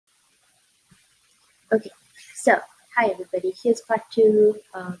Okay, so hi everybody. Here's part two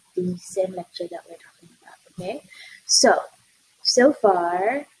of the same lecture that we're talking about. Okay, so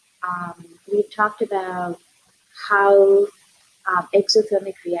far we've talked about how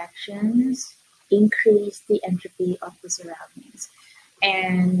exothermic reactions increase the entropy of the surroundings,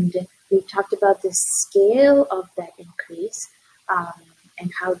 and we've talked about the scale of that increase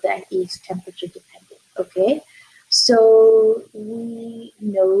and how that is temperature dependent. Okay, so we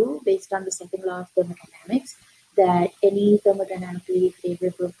know based on the second law of thermodynamics that any thermodynamically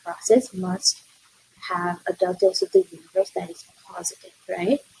favorable process must have a delta S of the universe that is positive,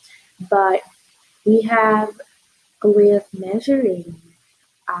 right? But we have a way of measuring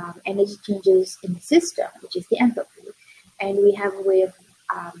energy changes in the system, which is the enthalpy, and we have a way of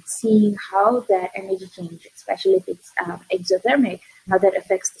seeing how that energy change, especially if it's exothermic, how that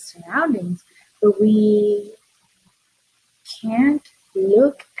affects the surroundings. But we can't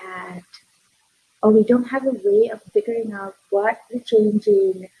look at, or we don't have a way of figuring out what the change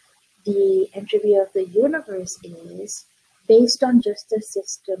in the entropy of the universe is based on just the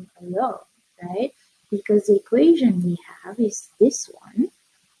system alone, right? Because the equation we have is this one.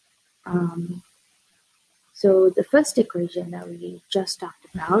 So the first equation that we just talked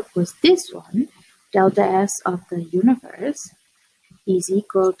about was this one. Delta S of the universe is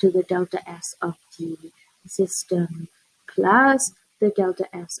equal to the delta S of the system plus the delta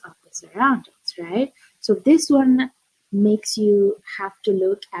S of the surroundings, right? So this one makes you have to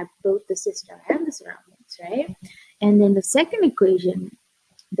look at both the system and the surroundings, right? And then the second equation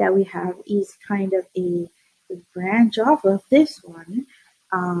that we have is kind of a branch off of this one.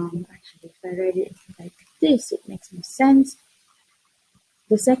 Actually, if I read it like this, it makes more sense.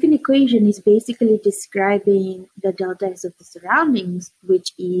 The second equation is basically describing the delta S of the surroundings,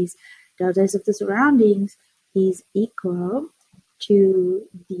 which is delta S of the surroundings is equal to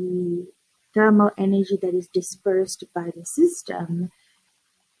the thermal energy that is dispersed by the system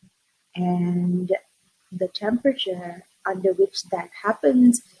and the temperature under which that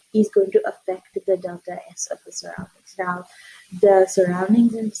happens is going to affect the delta S of the surroundings. Now, the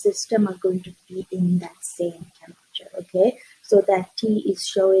surroundings and the system are going to be in that same temperature, okay? So that T is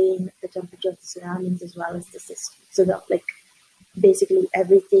showing the temperature of the surroundings as well as the system. So that, like, basically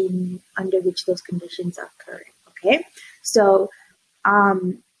everything under which those conditions are occurring, okay? So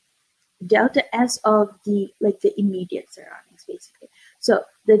delta S of the, like, the immediate surroundings, basically. So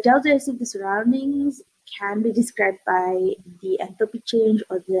the delta S of the surroundings can be described by the enthalpy change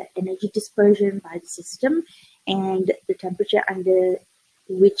or the energy dispersion by the system and the temperature under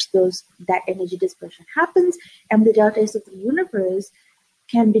which that energy dispersion happens. And the delta S of the universe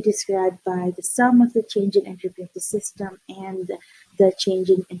can be described by the sum of the change in entropy of the system and the change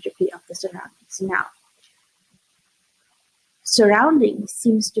in entropy of the surroundings. Now, surroundings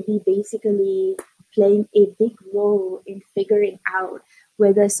seems to be basically playing a big role in figuring out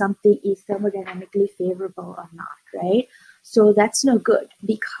whether something is thermodynamically favorable or not, right? So that's no good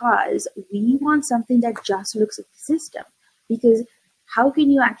because we want something that just looks at the system. Because how can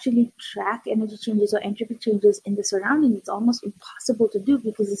you actually track energy changes or entropy changes in the surroundings? It's almost impossible to do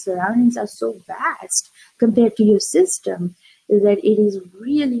because the surroundings are so vast compared to your system that it is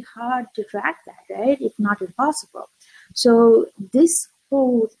really hard to track that, right? If not impossible. So this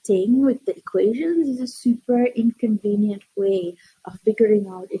whole thing with the equations is a super inconvenient way of figuring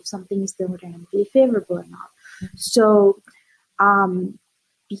out if something is thermodynamically favorable or not. So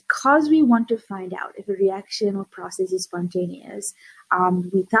because we want to find out if a reaction or process is spontaneous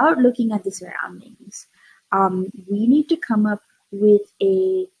without looking at the surroundings, we need to come up with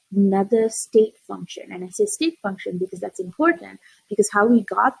another state function. And I say state function because that's important, because how we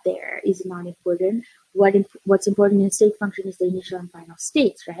got there is not important. What's important in a state function is the initial and final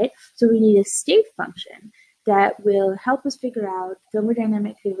states, right? So we need a state function that will help us figure out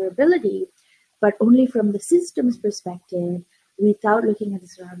thermodynamic favorability, but only from the system's perspective without looking at the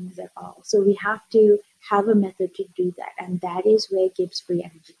surroundings at all. So we have to have a method to do that. And that is where Gibbs free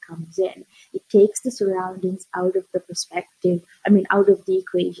energy comes in. It takes the surroundings out of the perspective, out of the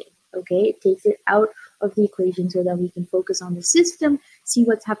equation, okay? It takes it out of the equation so that we can focus on the system, see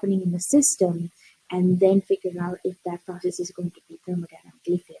what's happening in the system, and then figure out if that process is going to be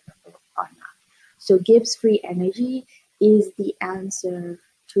thermodynamically favorable or not. So Gibbs free energy is the answer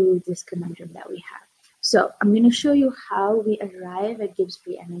to this conundrum that we have. So I'm going to show you how we arrive at Gibbs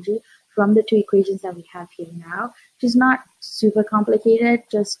free energy from the two equations that we have here now, which is not super complicated,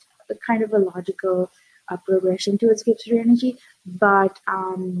 just a kind of a logical progression towards Gibbs free energy. But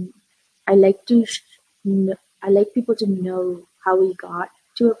I like people to know how we got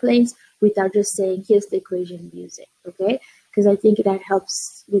to a place without just saying, here's the equation, use it, okay? Because I think that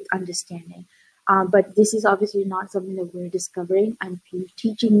helps with understanding. But this is obviously not something that we're discovering. I'm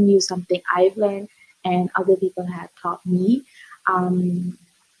teaching you something I've learned and other people have taught me.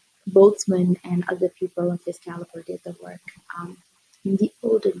 Boltzmann and other people of this caliber did the work in the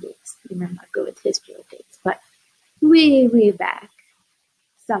olden days. You might not go with historical dates, but way, way back,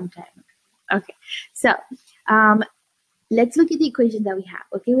 sometime ago. Okay, so let's look at the equation that we have.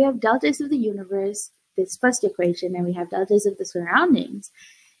 Okay, we have delta S of the universe, this first equation, and we have delta S of the surroundings.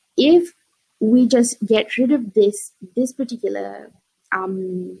 If we just get rid of this particular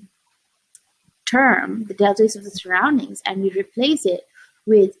term, the delta S of the surroundings, and we replace it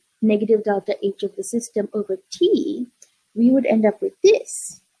with negative delta H of the system over T, we would end up with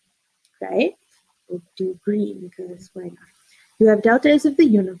this, right? We'll do green because why not? You have delta S of the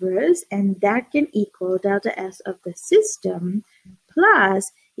universe, and that can equal delta S of the system,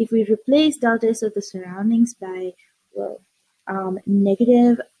 plus, if we replace delta S of the surroundings by, well,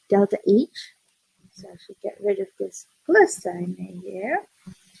 negative delta H, so I should get rid of this plus sign right here.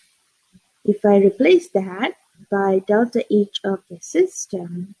 If I replace that by delta H of the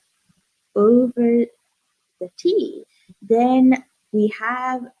system over the T, then we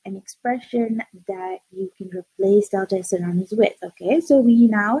have an expression that you can replace delta S surroundings with. Okay, so we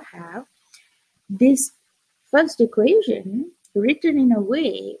now have this first equation written in a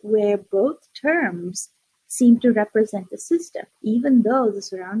way where both terms seem to represent the system. Even though the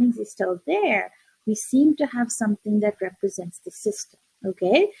surroundings is still there, we seem to have something that represents the system.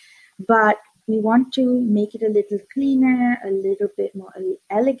 Okay, but we want to make it a little cleaner, a little bit more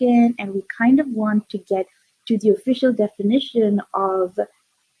elegant, and we kind of want to get to the official definition of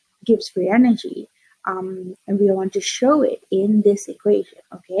Gibbs free energy, and we want to show it in this equation.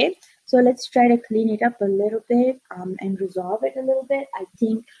 Okay, so let's try to clean it up a little bit and resolve it a little bit. I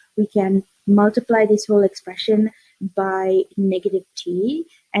think we can multiply this whole expression by negative T,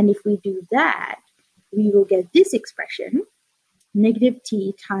 and if we do that, we will get this expression, negative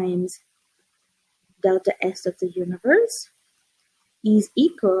T times delta S of the universe is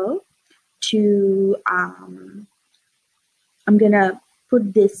equal to, I'm going to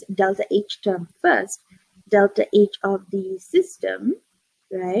put this delta H term first, delta H of the system,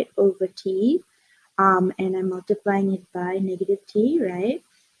 right, over T, and I'm multiplying it by negative T, right?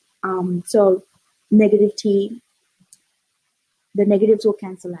 So negative T, the negatives will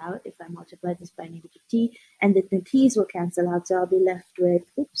cancel out if I multiply this by negative T, and the T's will cancel out, so I'll be left with,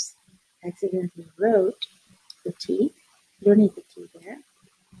 oops, accidentally wrote the T, don't need the T there.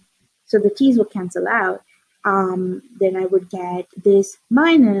 So the T's will cancel out, then I would get this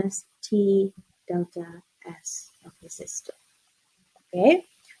minus T delta S of the system. Okay,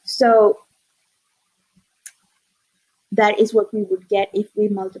 so that is what we would get if we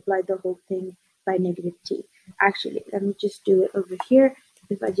multiply the whole thing by negative T. Actually, let me just do it over here.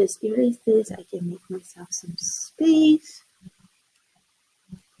 If I just erase this, I can make myself some space.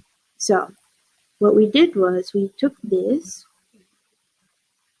 So what we did was we took this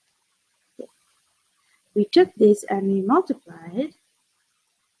and we multiplied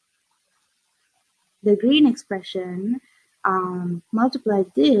the green expression,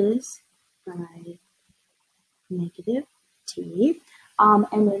 multiplied this by negative T, and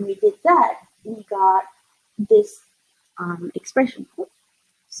when we did that, we got this expression. Oh,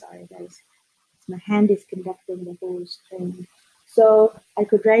 sorry guys, my hand is conducting the whole string. So I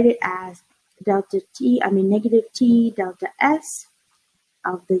could write it as delta T, negative T delta S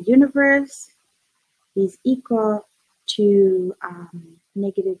of the universe is equal to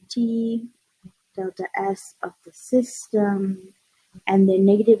negative T delta S of the system, and then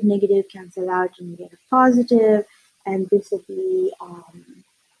negative cancel out and you get a positive, and this will be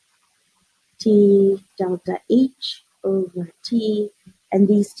T delta H over T, and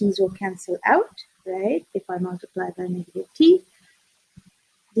these T's will cancel out, right? If I multiply by negative T,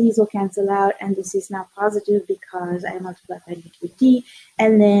 these will cancel out, and this is now positive because I multiply by negative T,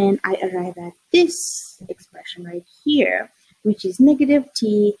 and then I arrive at this expression right here, which is negative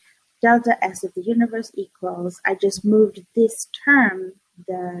T delta S of the universe equals, I just moved this term,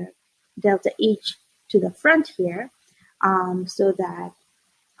 the delta H, to the front here, so that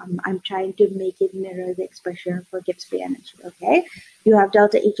I'm trying to make it mirror the expression for Gibbs free energy, okay? You have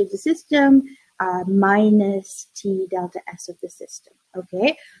delta H of the system minus T delta S of the system,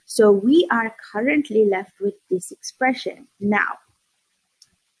 okay? So we are currently left with this expression. Now,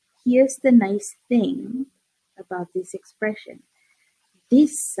 here's the nice thing about this expression.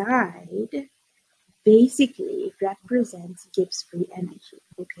 This side basically represents Gibbs free energy,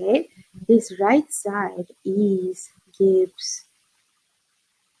 okay? This right side is Gibbs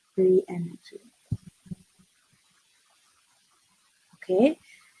free energy, okay?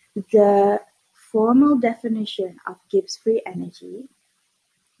 The formal definition of Gibbs free energy,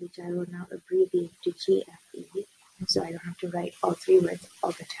 which I will now abbreviate to GFE, so I don't have to write all three words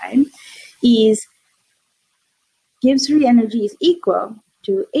all the time, is Gibbs free energy is equal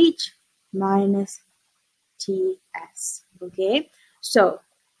to H minus Ts. Okay, so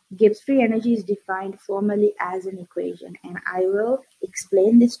Gibbs free energy is defined formally as an equation, and I will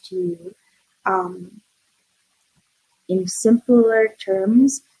explain this to you in simpler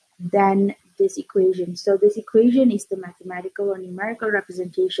terms than this equation. So this equation is the mathematical or numerical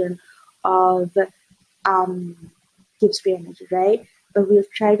representation of Gibbs free energy, right? But we'll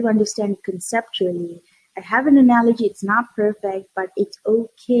try to understand it conceptually. I have an analogy. It's not perfect, but it's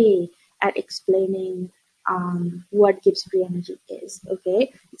okay at explaining what Gibbs free energy is,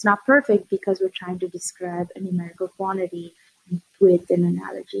 okay? It's not perfect because we're trying to describe a numerical quantity with an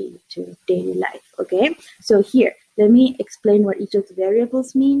analogy to daily life, okay? So here, let me explain what each of the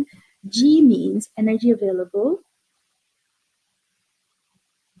variables mean. G means energy available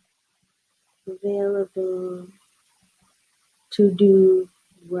to do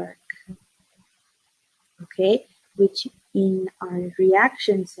work, okay? Which in our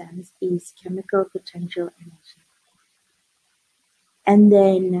reaction sense is chemical potential energy. And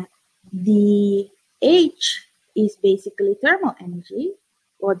then the H is basically thermal energy,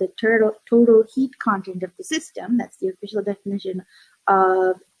 or the total heat content of the system. That's the official definition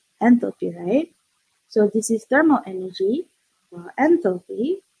of enthalpy, right? So this is thermal energy, or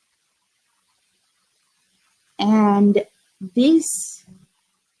enthalpy. And this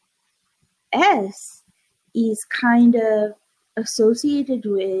S is kind of associated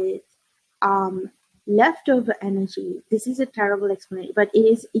with leftover energy. This is a terrible explanation, but it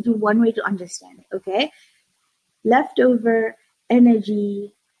is one way to understand it, okay? Leftover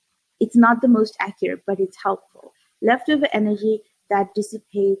energy, it's not the most accurate, but it's helpful. Leftover energy that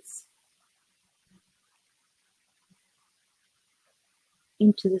dissipates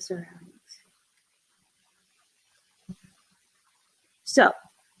into the surroundings. So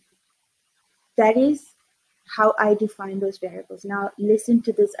that is how I define those variables. Now listen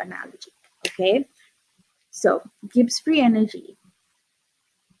to this analogy, okay? So Gibbs free energy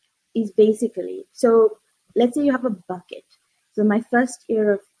is basically, so let's say you have a bucket. So my first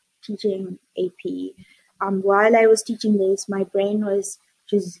year of teaching AP, while I was teaching this, my brain was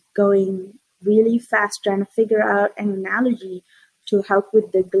just going really fast trying to figure out an analogy to help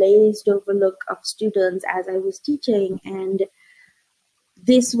with the glazed over look of students as I was teaching. And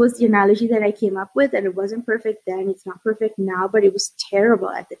this was the analogy that I came up with, and it wasn't perfect then, it's not perfect now, but it was terrible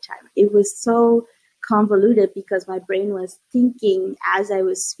at the time. It was so convoluted because my brain was thinking as I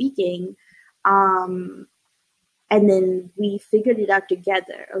was speaking, and then we figured it out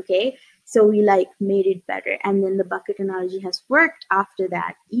together, okay? So we like made it better, and then the bucket analogy has worked after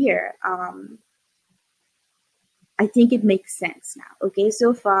that year. I think it makes sense now, okay?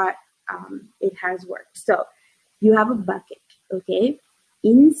 So far, it has worked. So you have a bucket, okay?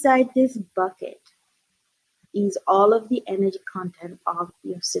 Inside this bucket is all of the energy content of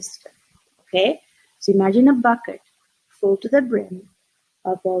your system, okay? So imagine a bucket full to the brim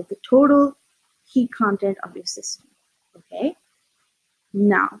of all the total heat content of your system, okay?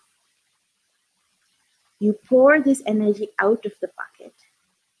 Now, you pour this energy out of the bucket.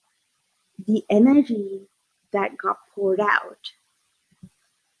 The energy that got poured out,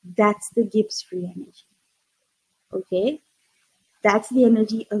 that's the Gibbs free energy, okay? That's the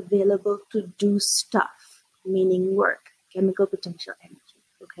energy available to do stuff, meaning work, chemical potential energy,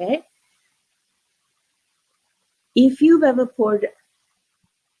 okay? If you've ever poured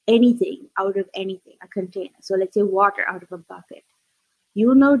anything out of anything, a container, so let's say water out of a bucket,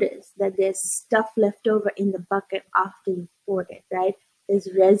 you'll notice that there's stuff left over in the bucket after you poured it, right? There's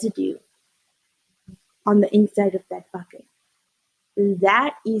residue on the inside of that bucket.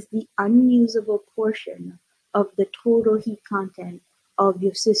 That is the unusable portion of the total heat content of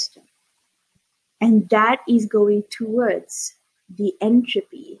your system. And that is going towards the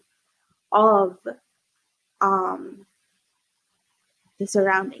entropy of the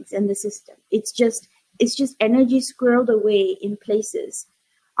surroundings and the system. It's just energy squirreled away in places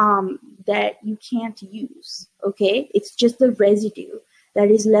that you can't use, okay? It's just the residue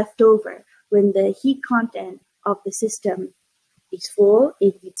that is left over when the heat content of the system is full,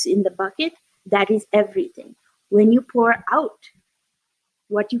 it's in the bucket, that is everything. When you pour out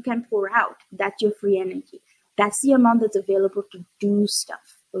what you can pour out, that's your free energy. That's the amount that's available to do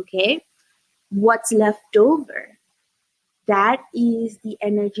stuff, okay? What's left over, that is the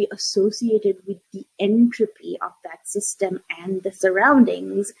energy associated with the entropy of that system and the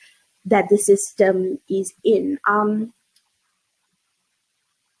surroundings that the system is in.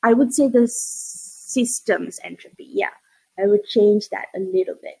 I would say the system's entropy. Yeah, I would change that a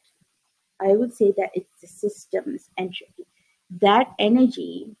little bit. I would say that it's the system's entropy. That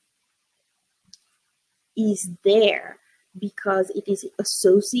energy is there because it is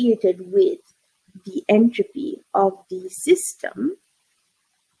associated with the entropy of the system.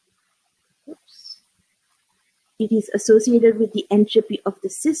 Oops. It is associated with the entropy of the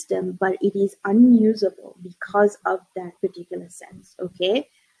system, but it is unusable because of that particular sense. Okay,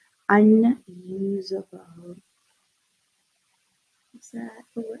 unusable. Is that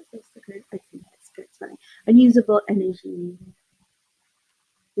the word? That's the correct. I think that's good. It's fine. Unusable energy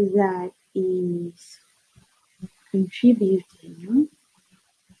that is contributing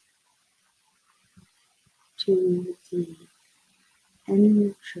to the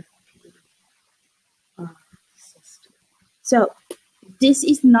entropy of the system. So this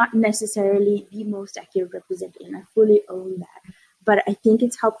is not necessarily the most accurate representation. I fully own that. But I think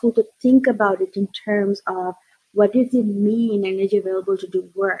it's helpful to think about it in terms of what does it mean energy available to do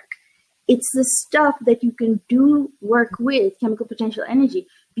work? It's the stuff that you can do work with, chemical potential energy,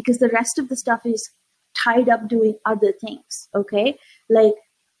 because the rest of the stuff is tied up doing other things, okay? Like,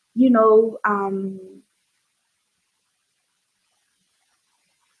 you know,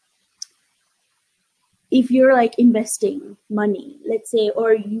 if you're like investing money, let's say,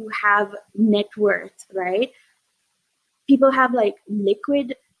 or you have net worth, right? People have like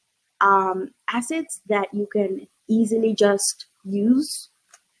liquid assets that you can easily just use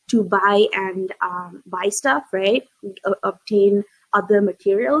to buy and buy stuff, right? Obtain other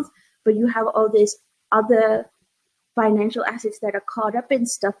materials, but you have all these other financial assets that are caught up in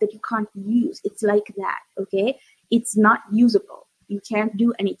stuff that you can't use. It's like that, okay? It's not usable. You can't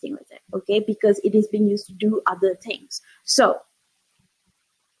do anything with it, okay? Because it is being used to do other things. So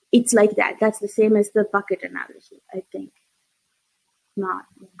it's like that. That's the same as the bucket analogy, I think. Not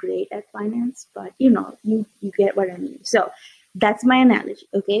great at finance, but you know, you get what I mean. So that's my analogy,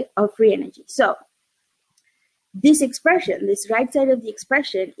 okay, of free energy. So this expression, this right side of the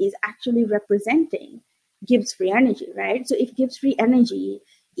expression is actually representing Gibbs free energy, right? So if Gibbs free energy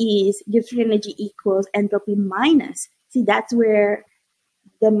equals enthalpy minus, see, that's where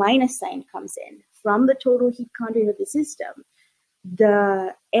the minus sign comes in. From the total heat content of the system,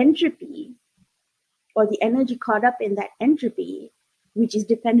 the entropy or the energy caught up in that entropy, which is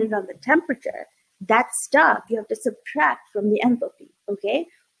dependent on the temperature, that stuff you have to subtract from the enthalpy, okay?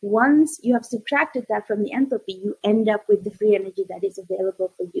 Once you have subtracted that from the enthalpy, you end up with the free energy that is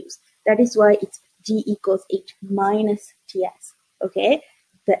available for use. That is why it's G equals H minus Ts, okay?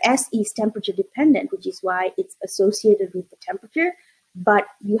 The S is temperature dependent, which is why it's associated with the temperature, but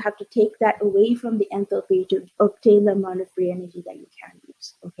you have to take that away from the enthalpy to obtain the amount of free energy that you can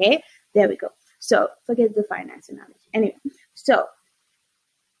use, okay? There we go. So forget the finance analogy. Anyway, so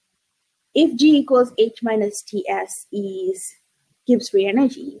if G equals H minus Ts is Gibbs free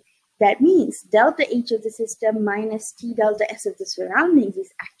energy, that means delta H of the system minus T delta S of the surroundings is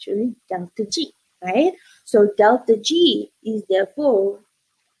actually delta G, right? So delta G is therefore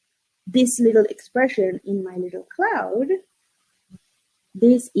this little expression in my little cloud.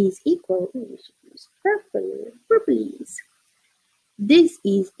 This is equal, we should use purplies. This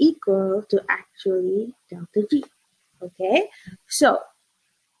is equal to actually delta G, okay? So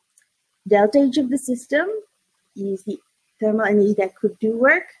delta H of the system is the thermal energy that could do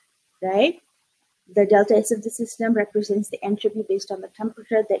work, right? The delta S of the system represents the entropy based on the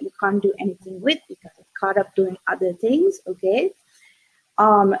temperature that you can't do anything with because it's caught up doing other things, okay?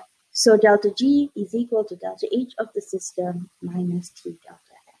 So delta G is equal to delta H of the system minus T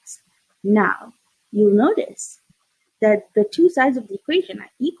delta S. Now, you'll notice that the two sides of the equation are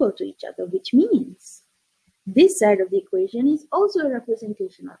equal to each other, which means this side of the equation is also a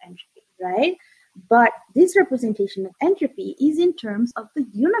representation of entropy, right? But this representation of entropy is in terms of the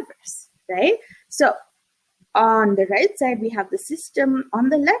universe, right? So on the right side, we have the system. On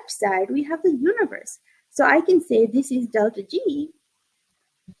the left side, we have the universe. So I can say this is delta G,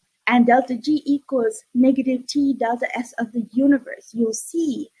 and delta G equals negative T delta S of the universe. You'll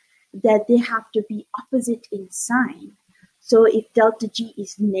see that they have to be opposite in sign. So if delta G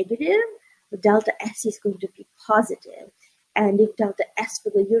is negative, delta S is going to be positive. And if delta S for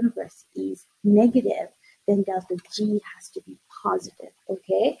the universe is negative, then delta G has to be positive,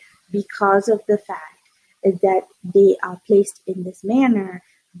 okay? Because of the fact that they are placed in this manner,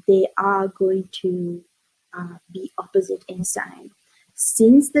 they are going to be opposite in sign.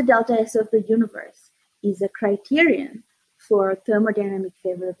 Since the delta S of the universe is a criterion for thermodynamic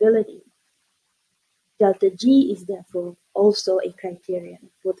favorability, delta G is therefore also a criterion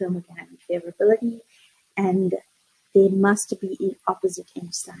for thermodynamic favorability, and they must be in opposite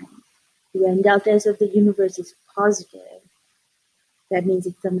in sign. When delta S of the universe is positive, that means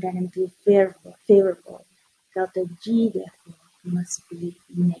it's thermodynamically favorable. Delta G, therefore, must be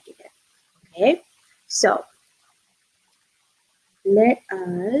negative. Okay? So, let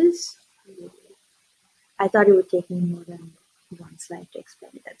us... I thought it would take me more than one slide to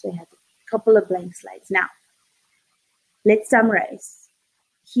explain it. That's why I had a couple of blank slides. Now, let's summarize.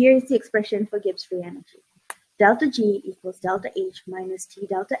 Here is the expression for Gibbs free energy. Delta G equals delta H minus T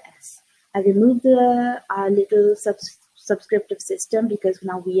delta S. I removed the little subscriptive system because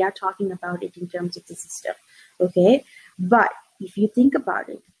now we are talking about it in terms of the system. Okay? But if you think about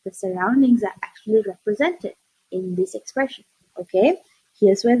it, the surroundings are actually represented in this expression. Okay?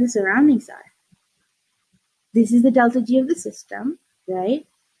 Here's where the surroundings are. This is the delta G of the system, right?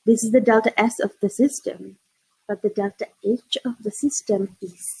 This is the delta S of the system. But the delta H of the system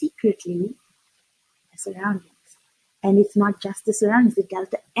is secretly the surroundings. And it's not just the surroundings, the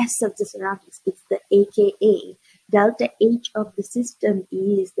delta S of the surroundings. It's the AKA. Delta H of the system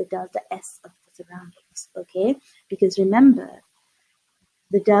is the delta S of the surroundings, okay? Because remember,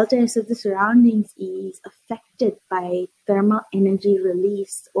 the delta S of the surroundings is affected by thermal energy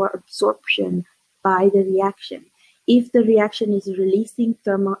release or absorption by the reaction. If the reaction is releasing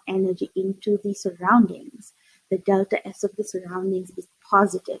thermal energy into the surroundings, the delta S of the surroundings is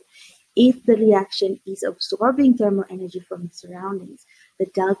positive. If the reaction is absorbing thermal energy from the surroundings, the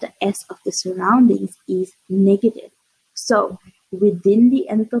delta S of the surroundings is negative. So within the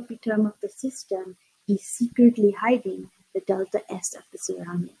enthalpy term of the system is secretly hiding the delta S of the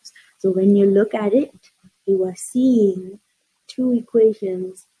surroundings. So when you look at it, you are seeing two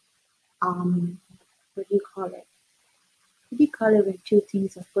equations. What do you call it? What do you call it when two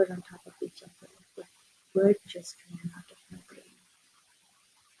things are put on top of each other? The word just ran out of my brain.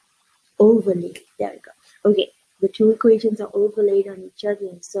 Overlay. There we go. Okay, the two equations are overlaid on each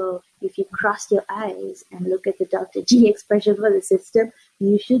other. So if you cross your eyes and look at the delta G expression for the system,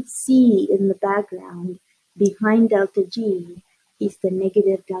 you should see in the background behind delta G is the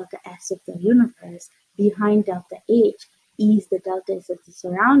negative delta S of the universe. Behind delta H is the delta S of the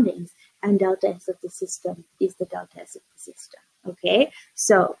surroundings, and delta S of the system is the delta S of the system. Okay,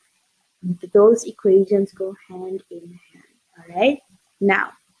 so those equations go hand in hand. All right,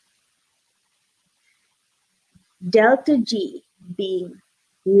 now delta G being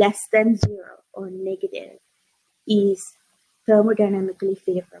less than 0 or negative is thermodynamically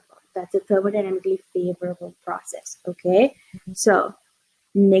favorable. That's a thermodynamically favorable process. Okay, so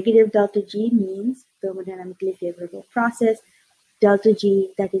negative delta G means thermodynamically favorable process. Delta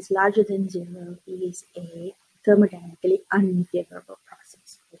G that is larger than 0 is a thermodynamically unfavorable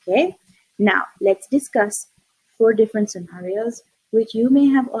process. Okay, now let's discuss 4 different scenarios which you may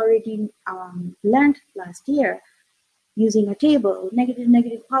have already learned last year using a table, negative,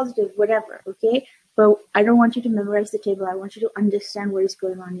 negative, positive, whatever. Okay, but I don't want you to memorize the table. I want you to understand what is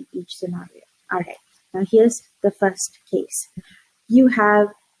going on in each scenario. All right, now here's the first case. You have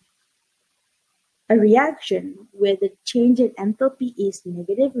a reaction where the change in enthalpy is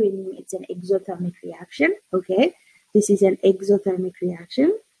negative, meaning it's an exothermic reaction. Okay, this is an exothermic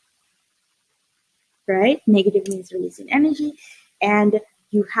reaction, right? Negative means releasing energy, and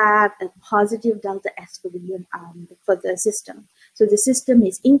you have a positive delta S for the system. So the system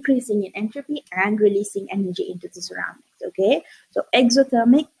is increasing in entropy and releasing energy into the surroundings. Okay, so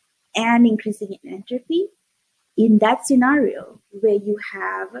exothermic and increasing in entropy. In that scenario where you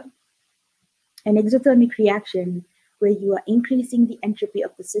have an exothermic reaction where you are increasing the entropy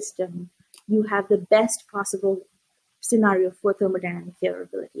of the system, you have the best possible scenario for thermodynamic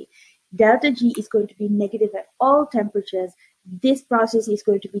favorability. Delta G is going to be negative at all temperatures. This process is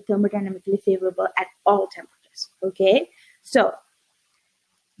going to be thermodynamically favorable at all temperatures. Okay, so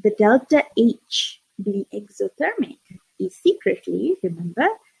the delta H being exothermic is secretly, remember,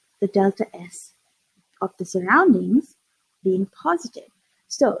 the delta S of the surroundings being positive.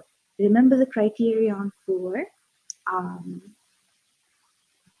 So remember the criterion for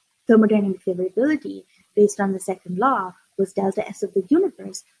thermodynamic favorability based on the second law was delta S of the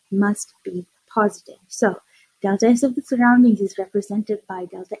universe must be positive. So delta S of the surroundings is represented by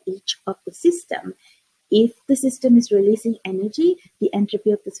delta H of the system. If the system is releasing energy, the entropy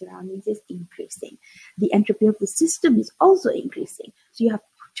of the surroundings is increasing. The entropy of the system is also increasing. So you have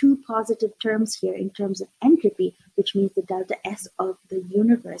two positive terms here in terms of entropy, which means the delta S of the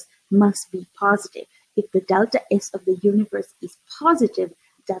universe must be positive. If the delta S of the universe is positive,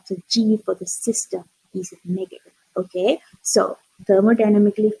 delta G for the system is negative. Okay, so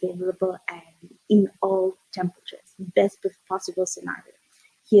thermodynamically favorable and in all temperatures, best possible scenario.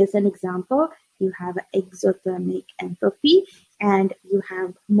 Here's an example. You have an exothermic enthalpy and you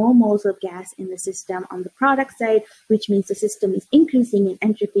have more moles of gas in the system on the product side, which means the system is increasing in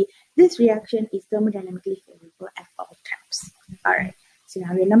entropy. This reaction is thermodynamically favorable at all temps. All right,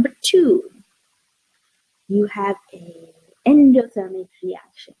 scenario number 2. You have a endothermic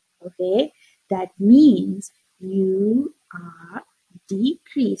reaction, okay? That means you are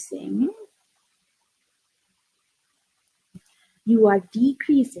decreasing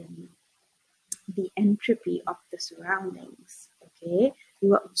the entropy of the surroundings, okay?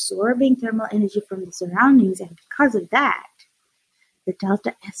 You are absorbing thermal energy from the surroundings, and because of that, the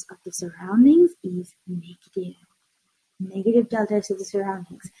delta S of the surroundings is negative. Negative delta S of the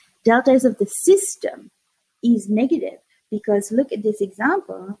surroundings. Delta S of the system is negative because look at this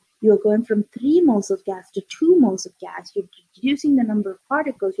example. You're going from 3 moles of gas to 2 moles of gas. You're reducing the number of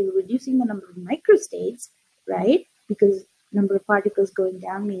particles. You're reducing the number of microstates, right? Because number of particles going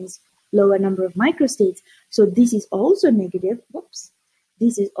down means lower number of microstates. So this is also negative. Whoops.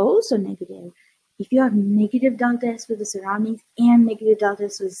 This is also negative. If you have negative delta S for the surroundings and negative delta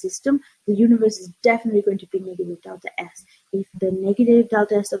S for the system, the universe is definitely going to be negative delta S. If the negative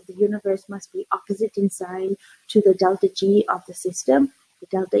delta S of the universe must be opposite in sign to the delta G of the system, the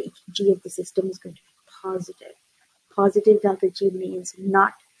delta G of the system is going to be positive. Positive delta G means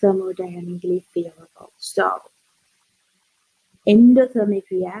not thermodynamically favorable. So, endothermic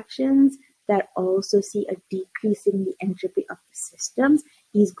reactions that also see a decrease in the entropy of the systems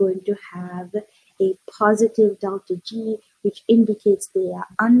is going to have a positive delta G, which indicates they are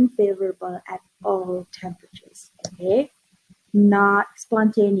unfavorable at all temperatures, okay? Not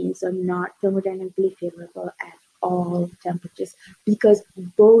spontaneous or not thermodynamically favorable at all temperatures, because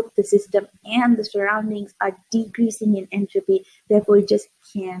both the system and the surroundings are decreasing in entropy, therefore it just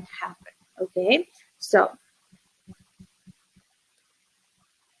can't happen, okay? So,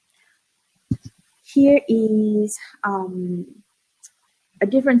 here is a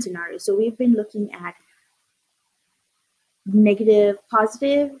different scenario. So we've been looking at negative,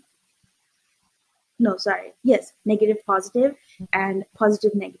 positive, negative, positive, and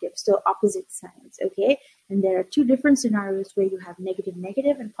positive, negative. So opposite signs, okay? And there are 2 different scenarios where you have negative,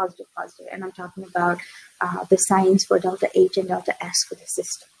 negative, and positive, positive. And I'm talking about the signs for delta H and delta S for the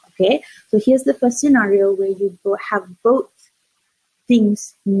system, okay? So here's the first scenario where you have both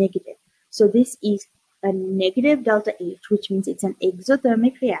things negative. So this is a negative delta H, which means it's an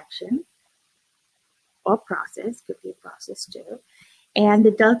exothermic reaction or process, could be a process too. And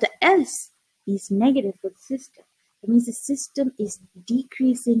the delta S is negative for the system. That means the system is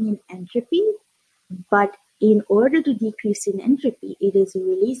decreasing in entropy, but in order to decrease in entropy, it is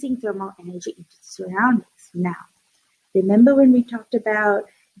releasing thermal energy into the surroundings. Now, remember when we talked about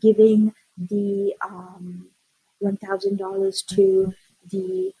giving the $1,000 to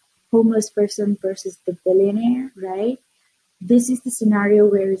the homeless person versus the billionaire, right? This is the scenario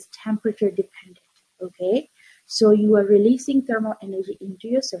where it's temperature dependent, okay? So you are releasing thermal energy into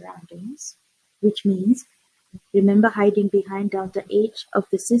your surroundings, which means, remember, hiding behind delta H of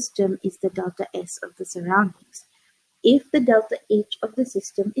the system is the delta S of the surroundings. If the delta H of the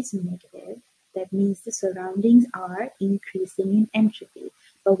system is negative, that means the surroundings are increasing in entropy.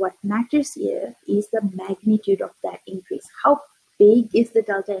 But what matters here is the magnitude of that increase. How big is the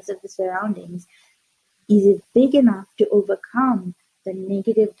delta S of the surroundings? Is it big enough to overcome the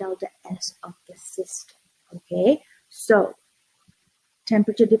negative delta S of the system? Okay, so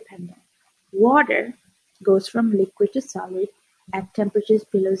temperature dependent. Water goes from liquid to solid at temperatures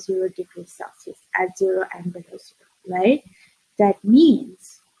below 0 degrees Celsius, at 0 and below 0, right? That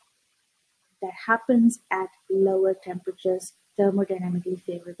means that happens at lower temperatures thermodynamically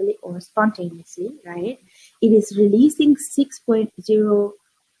favorably or spontaneously, right? It is releasing 6.01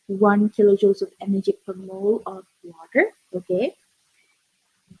 kilojoules of energy per mole of water, okay?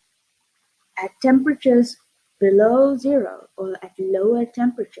 At temperatures below 0 or at lower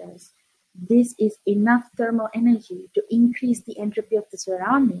temperatures, this is enough thermal energy to increase the entropy of the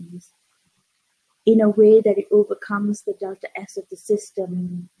surroundings in a way that it overcomes the delta S of the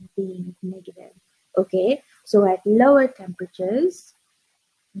system being negative. Okay, so at lower temperatures,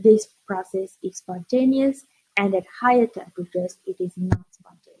 this process is spontaneous, and at higher temperatures, it is not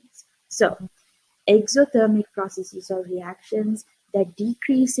spontaneous. So, exothermic processes or reactions that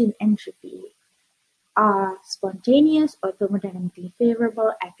decrease in entropy are spontaneous or thermodynamically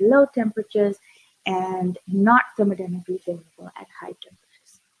favorable at low temperatures and not thermodynamically favorable at high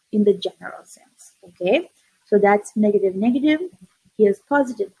temperatures in the general sense. Okay, so that's negative, negative. Here's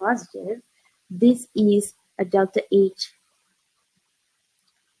positive, positive. This is a delta H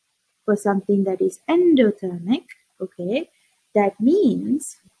for something that is endothermic. Okay, that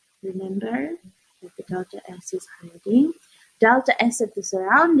means, remember that the delta S is hiding. delta S of the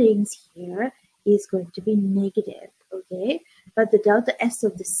surroundings here is going to be negative, okay? But the delta S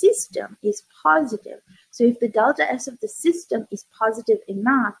of the system is positive. So if the delta S of the system is positive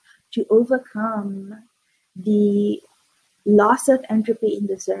enough to overcome the loss of entropy in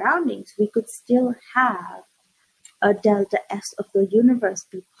the surroundings, we could still have a delta S of the universe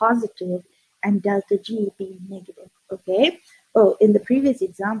be positive and delta G be negative, okay? Oh, in the previous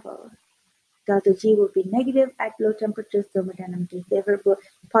example, delta G will be negative at low temperatures, thermodynamically favorable,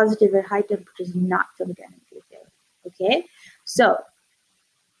 positive at high temperatures, not thermodynamically favorable, okay? So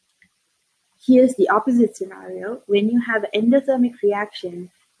here's the opposite scenario. When you have endothermic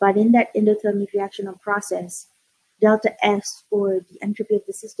reaction, but in that endothermic reaction or process, delta S, or the entropy of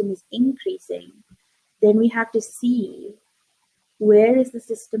the system, is increasing, then we have to see where is the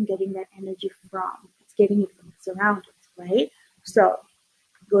system getting that energy from. It's getting it from the surroundings, right? So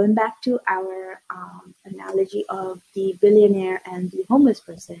going back to our analogy of the billionaire and the homeless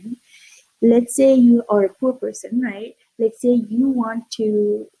person, let's say you are a poor person, right? Let's say you want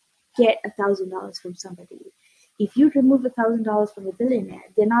to get $1,000 from somebody. If you remove $1,000 from a billionaire,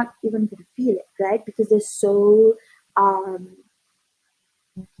 they're not even going to feel it, right? Because they're so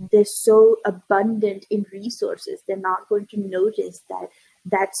abundant in resources, they're not going to notice that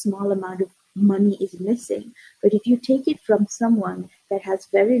that small amount of money is missing. But if you take it from someone that has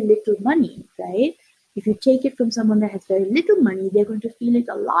very little money, right? If you take it from someone that has very little money, they're going to feel it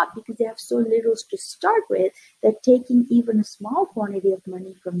a lot because they have so little to start with that taking even a small quantity of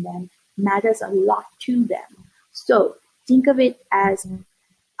money from them matters a lot to them. So think of it as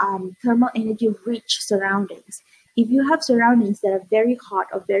thermal energy rich surroundings. If you have surroundings that are very hot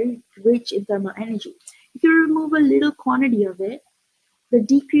or very rich in thermal energy, if you remove a little quantity of it, the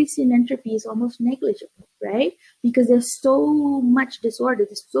decrease in entropy is almost negligible, right? Because there's so much disorder,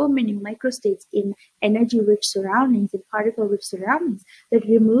 there's so many microstates in energy-rich surroundings and particle-rich surroundings that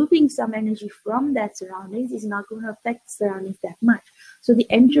removing some energy from that surroundings is not going to affect the surroundings that much. So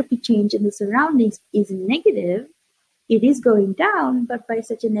the entropy change in the surroundings is negative. It is going down, but by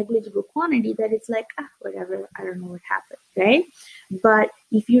such a negligible quantity that it's like, whatever, I don't know what happened, right? But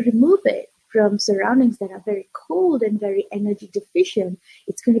if you remove it from surroundings that are very cold and very energy deficient,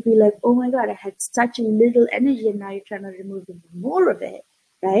 it's going to be like, oh my God, I had such a little energy and now you're trying to remove even more of it,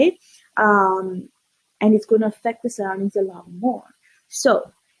 right? And it's going to affect the surroundings a lot more.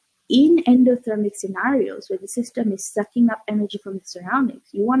 So in endothermic scenarios where the system is sucking up energy from the surroundings,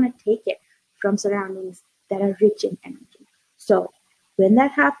 you want to take it from surroundings that are rich in energy. So when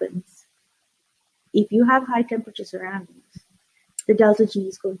that happens, if you have high temperature surroundings, the delta G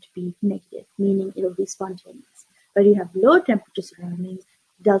is going to be negative, meaning it'll be spontaneous. But you have low temperature surroundings,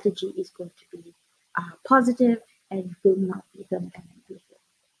 delta G is going to be positive and it will not be thermodynamically favorable.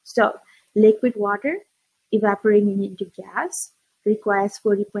 So liquid water evaporating into gas requires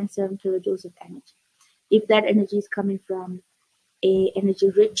 40.7 kilojoules of energy. If that energy is coming from a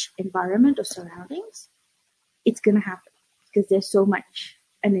energy-rich environment or surroundings, it's going to happen because there's so much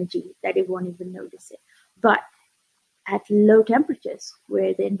energy that it won't even notice it. But at low temperatures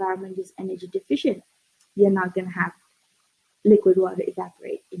where the environment is energy deficient, you're not going to have liquid water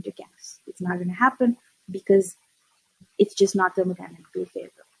evaporate into gas. It's not going to happen because it's just not thermodynamically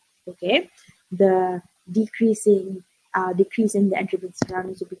favorable. Okay, the decrease in the entropy of the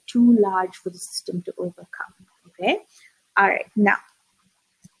surroundings will be too large for the system to overcome. Okay, all right. Now,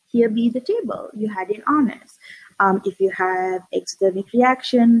 here be the table you had in honors. If you have exothermic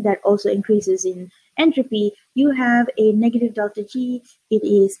reaction that also increases in entropy, you have a negative delta G. It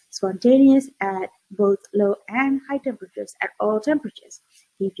is spontaneous at both low and high temperatures, at all temperatures.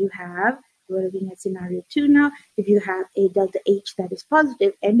 If you have, we're looking at scenario 2 now, if you have a delta H that is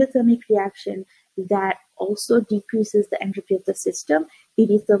positive, endothermic reaction that also decreases the entropy of the system, it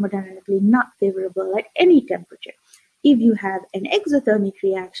is thermodynamically not favorable at any temperature. If you have an exothermic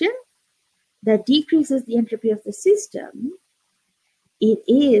reaction that decreases the entropy of the system, it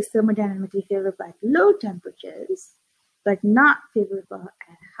is thermodynamically favorable at low temperatures, but not favorable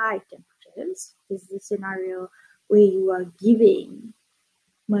at high temperatures. This is a scenario where you are giving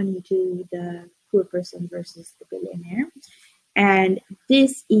money to the poor person versus the billionaire. And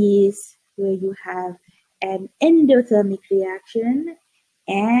this is where you have an endothermic reaction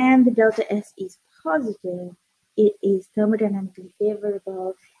and the delta S is positive. It is thermodynamically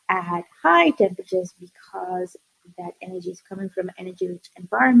favorable at high temperatures because that energy is coming from an energy-rich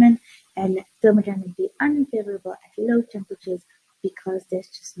environment, and thermodynamically unfavorable at low temperatures because there's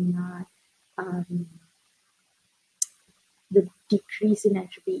just not the decrease in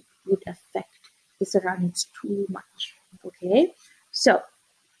entropy would affect the surroundings too much. Okay, so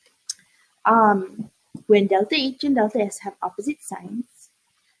When delta H and delta S have opposite signs,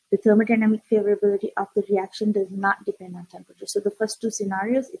 the thermodynamic favorability of the reaction does not depend on temperature. So the first two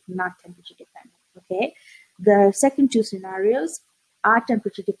scenarios is not temperature dependent, okay? The second two scenarios are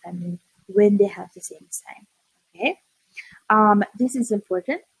temperature dependent when they have the same sign, okay? This is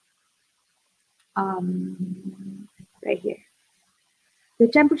important, right here. The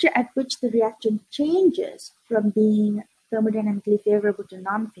temperature at which the reaction changes from being thermodynamically favorable to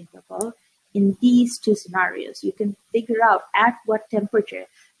non-favorable in these two scenarios. You can figure out at what temperature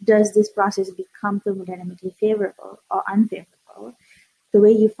does this process become thermodynamically favorable or unfavorable. The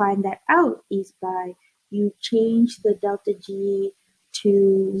way you find that out is by you change the delta G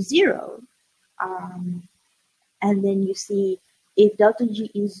to 0, and then you see if delta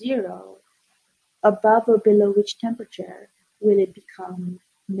G is 0, above or below which temperature will it become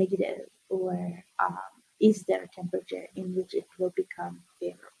negative, or is there a temperature in which it will become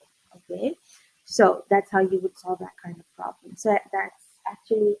favorable? Okay, so that's how you would solve that kind of problem. So that's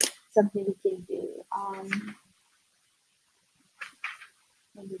actually something we can do.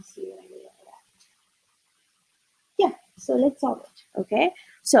 Let me see where we are at. Yeah, so let's solve it. Okay,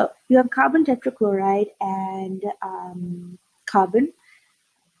 so you have carbon tetrachloride and carbon,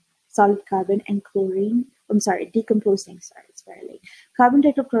 solid carbon, and chlorine. Decomposing. Sorry, it's very late. Carbon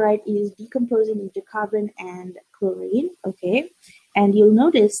tetrachloride is decomposing into carbon and chlorine. Okay, and you'll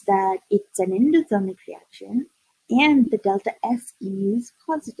notice that it's an endothermic reaction, and the delta S is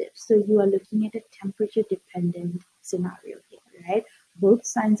positive. So you are looking at a temperature-dependent scenario here, right? Both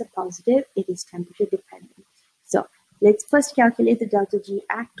signs are positive. It is temperature dependent. So let's first calculate the delta G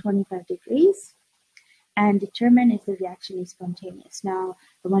at 25 degrees. And determine if the reaction is spontaneous. Now,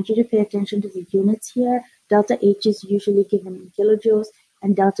 I want you to pay attention to the units here. Delta H is usually given in kilojoules,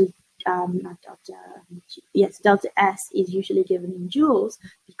 and delta S is usually given in joules,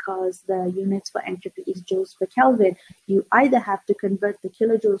 because the units for entropy is joules per Kelvin. You either have to convert the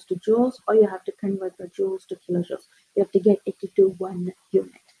kilojoules to joules, or you have to convert the joules to kilojoules. You have to get it to 1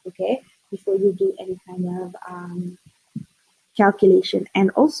 unit, okay, before you do any kind of calculation.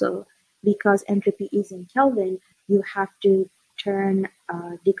 And also, because entropy is in Kelvin, you have to turn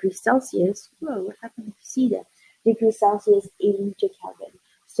degrees Celsius. Whoa, what happened to see that? Degrees Celsius into Kelvin.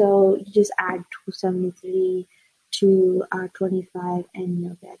 So you just add 273 to 25, and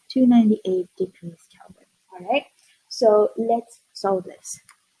you'll get 298 degrees Kelvin. All right. So let's solve this.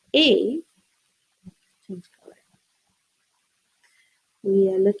 Change color. We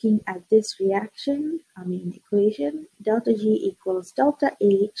are looking at this equation. Delta G equals delta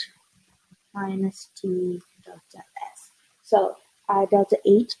H minus T delta S. So delta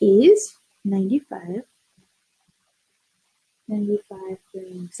H is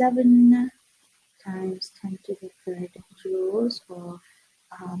 95.7 times 10 to the third joules, or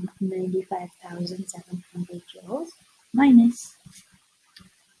 95,700 joules, minus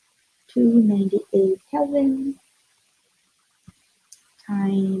 298 Kelvin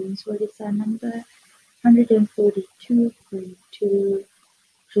times, what is that number? 142.2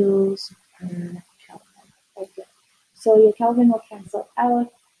 joules per Kelvin. Okay, so your Kelvin will cancel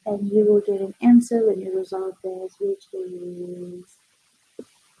out, and you will get an answer when you resolve this, which is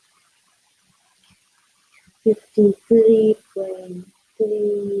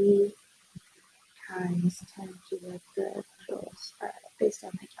 53.3 times 10 to the third joules, based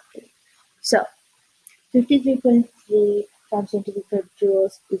on my calculator. So 53.3 times 10 to the third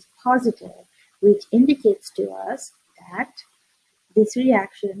joules is positive, which indicates to us that this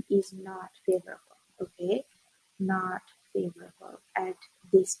reaction is not favorable, okay? Not favorable at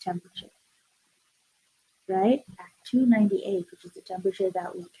this temperature, right? At 298, which is the temperature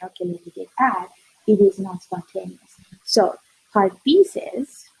that we calculated it at, it is not spontaneous. So part B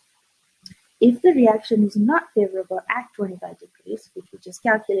says, if the reaction is not favorable at 25 degrees, which we just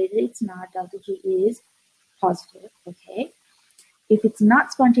calculated, it's not, delta G is positive, okay? If it's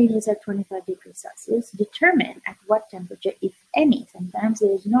not spontaneous at 25 degrees Celsius, determine at what temperature, if any, sometimes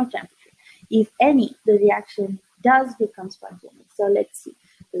there is no temperature, if any, the reaction does become spontaneous. So let's see.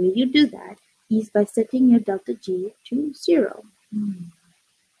 The way you do that is by setting your delta G to 0.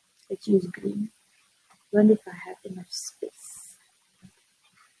 Let's use green. I wonder if I have enough space.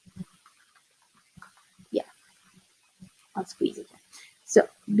 Yeah, I'll squeeze it in. So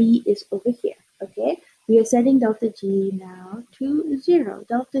B is over here, okay? We are setting delta G now to 0.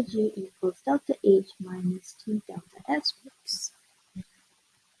 Delta G equals delta H minus T delta S. Whoops.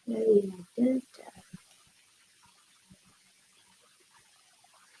 Where is my delta?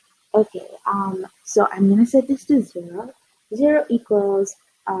 Okay, so I'm going to set this to 0. 0 equals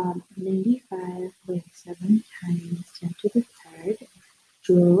 95.7 times 10 to the third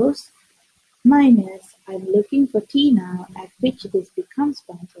joules minus, I'm looking for T now, at which this becomes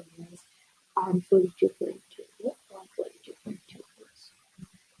spontaneous, 42.2. What 142.2 is?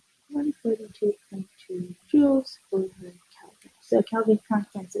 142.2 joules over Kelvin. So Kelvin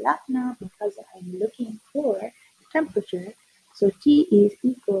can't cancel out now because I'm looking for temperature. So T is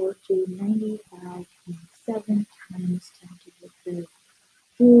equal to 95.7 times 10 to the third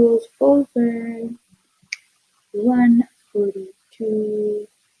joules over 142.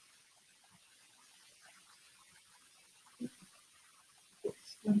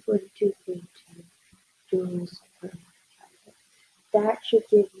 142.2 joules per Kelvin. That should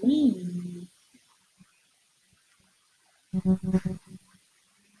give me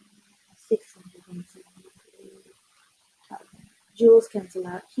 673 Kelvin. Joules cancel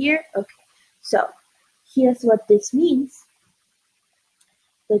out here. Okay, so here's what this means.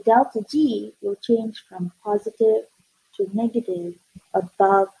 The delta G will change from positive to negative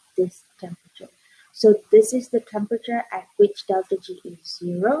above this temperature. So this is the temperature at which delta G is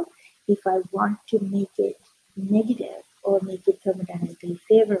 0. If I want to make it negative or make it thermodynamically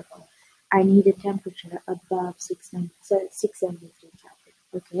favorable, I need a temperature above 673 Kelvin.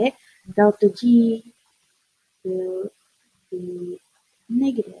 Okay, delta G will be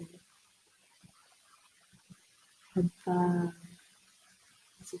negative above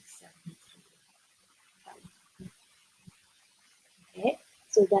 673 Kelvin. Okay,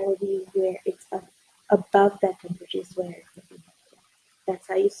 so that will be where it's above that temperature is where it will be negative. That's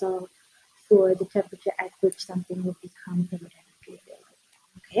how you solve for the temperature at which something will become thermodynamically available.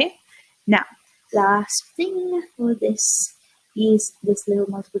 Okay, now last thing for this is this little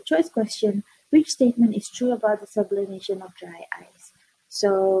multiple choice question. Which statement is true about the sublimation of dry ice?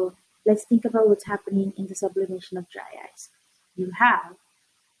 So let's think about what's happening in the sublimation of dry ice. You have,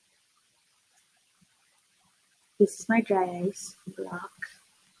 this is my dry ice block.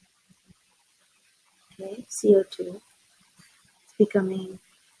 Okay, CO2. It's becoming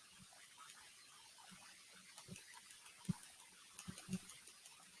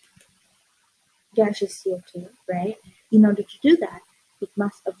gaseous CO2, right? In order to do that, it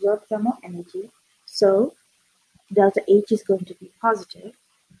must absorb thermal energy. So delta H is going to be positive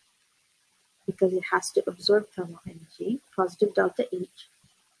because it has to absorb thermal energy, positive delta H.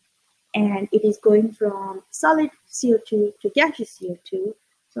 And it is going from solid CO2 to gaseous CO2.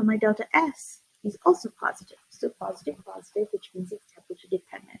 So my delta S is also positive. So positive, positive, which means it's temperature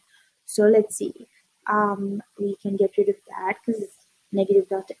dependent. So let's see. We can get rid of that because it's negative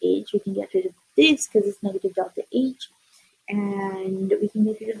delta H. We can get rid of this because it's negative delta H. And we can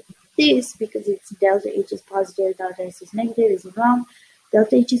get rid of this because it's delta H is positive, delta S is negative, is wrong.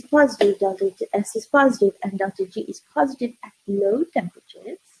 Delta H is positive, delta S is positive, and delta G is positive at low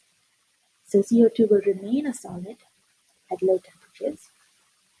temperatures. So CO2 will remain a solid at low temperatures,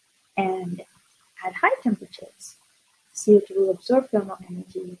 and at high temperatures, CO2 will absorb thermal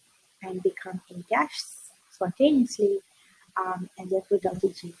energy and become a gas spontaneously, and therefore delta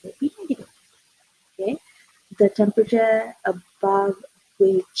G will be negative. Okay, the temperature above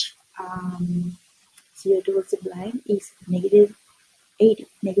which CO2 will sublime is negative 80.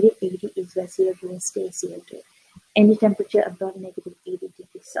 Negative 80 is where CO2 will stay CO2. Any temperature above negative 80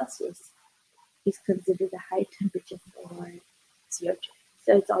 degrees Celsius is considered a high temperature for CO2.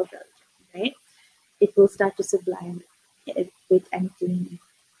 So it's all relative, right? It will start to sublime with anything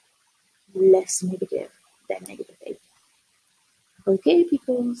less negative than negative 80. Okay,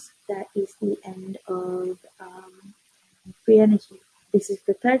 peoples, that is the end of free energy. This is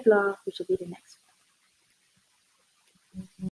the third law, which will be the next one.